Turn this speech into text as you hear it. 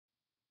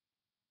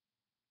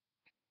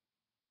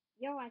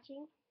You're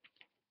watching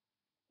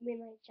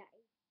Moonlight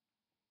Shine.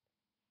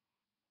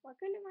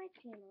 Welcome to my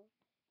channel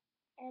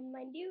and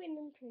my new and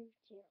improved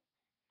channel.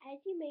 As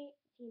you may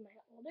see my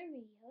older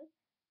videos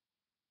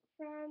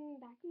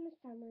from back in the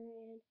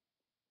summer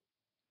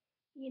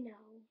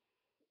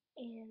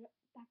and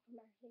back from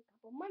actually a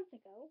couple months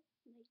ago,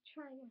 like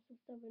trying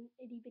myself stuff in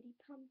itty bitty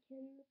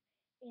pumpkins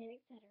and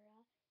etc.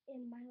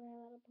 in My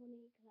Little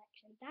Pony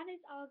collection. That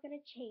is all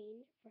gonna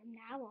change from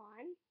now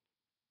on.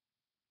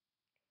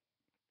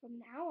 From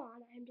now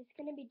on, I'm just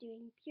gonna be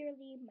doing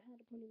purely My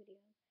Little Pony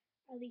videos.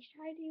 Or at least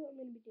try to. I'm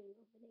gonna be doing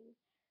openings.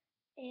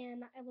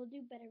 And I will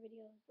do better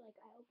videos, like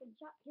I opened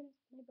Shopkins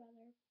with my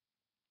brother.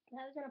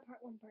 That was in a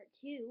part 1, part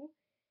 2.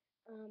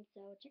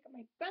 So check out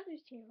my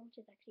brother's channel,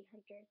 which is actually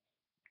Hunter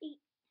Heys.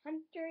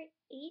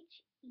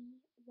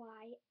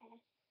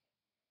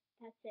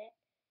 That's it.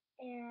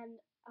 And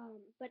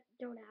but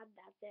don't add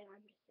that's it. I'm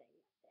just saying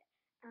that's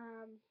it.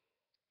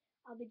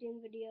 I'll be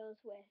doing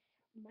videos with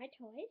my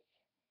toys.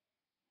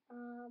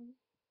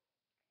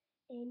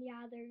 And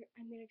yeah,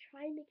 I'm gonna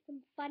try and make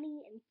them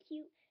funny and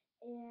cute.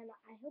 And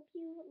I hope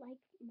you like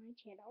my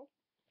channel,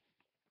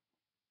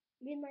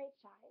 Moonlight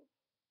Shine.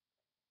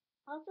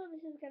 Also,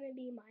 this is going to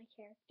be my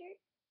character,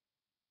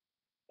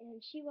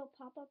 and she will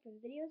pop up in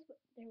videos, but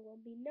there will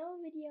be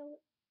no video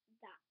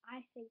that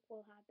I think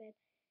will happen.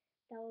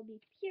 That will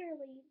be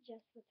purely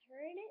just with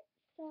her in it.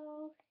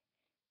 So,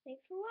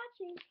 thanks for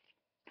watching.